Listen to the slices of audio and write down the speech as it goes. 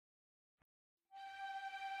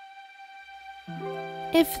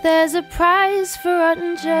If there's a prize for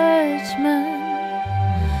rotten judgment,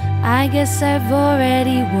 I guess I've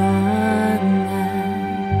already won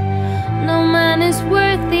that. No man is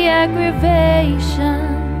worth the aggravation.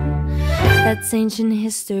 That's ancient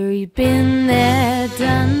history, been there,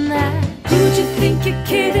 done that. Who'd you think you're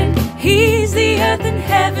kidding? He's the earth and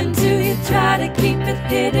heaven. Do you try to keep it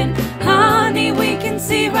hidden? Honey, we can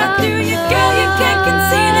see right through you. Girl, you can't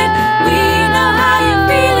conceal it. We know how you're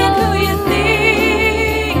feeling, who you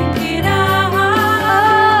think it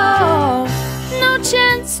Oh, no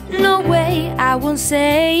chance, no way, I won't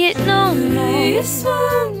say it, no, no. You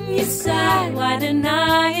swoon, you sigh, why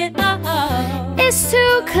deny it? It's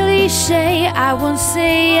too cliche, I won't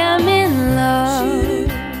say I'm in love.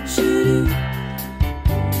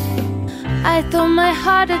 I thought my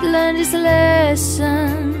heart had learned its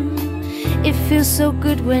lesson. It feels so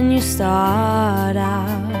good when you start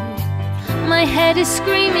out. My head is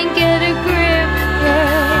screaming, get a grip,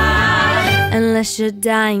 girl. Unless you're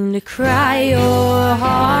dying to cry your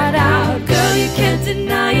heart out. Girl, you can't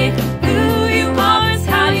deny it. Who you are is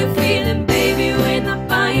how you're feeling, baby, we're not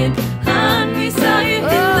buying. We saw you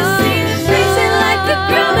hit the scene and face it like a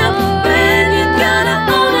grown-up. When you're gonna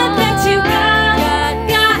own it that you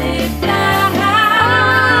got it down.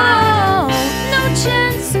 Oh, no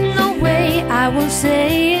chance, no way, I won't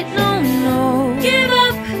say it, no, no. Give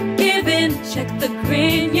up, give in, check the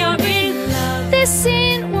grin, you're in love. This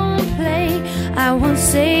scene won't play, I won't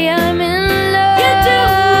say I'm in love. You do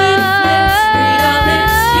it, flips, read all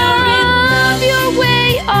this, you're in love. You're way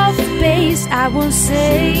off base, I won't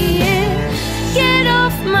say it. Get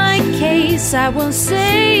off my case, I won't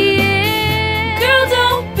say it. Girl,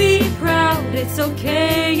 don't be proud, it's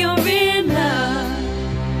okay, you're in love.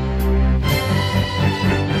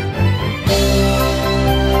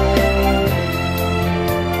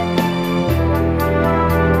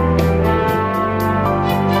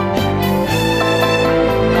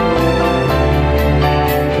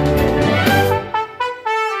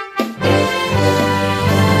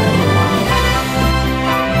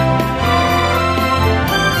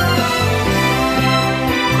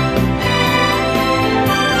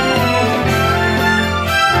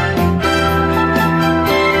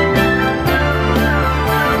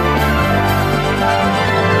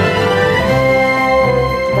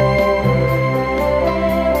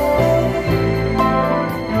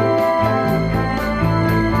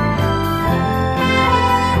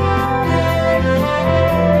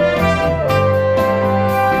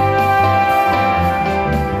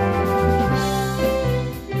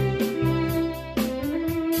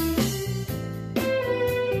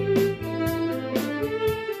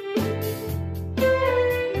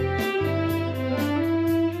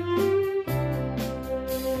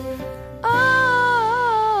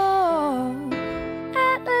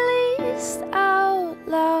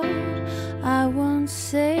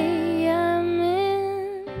 Say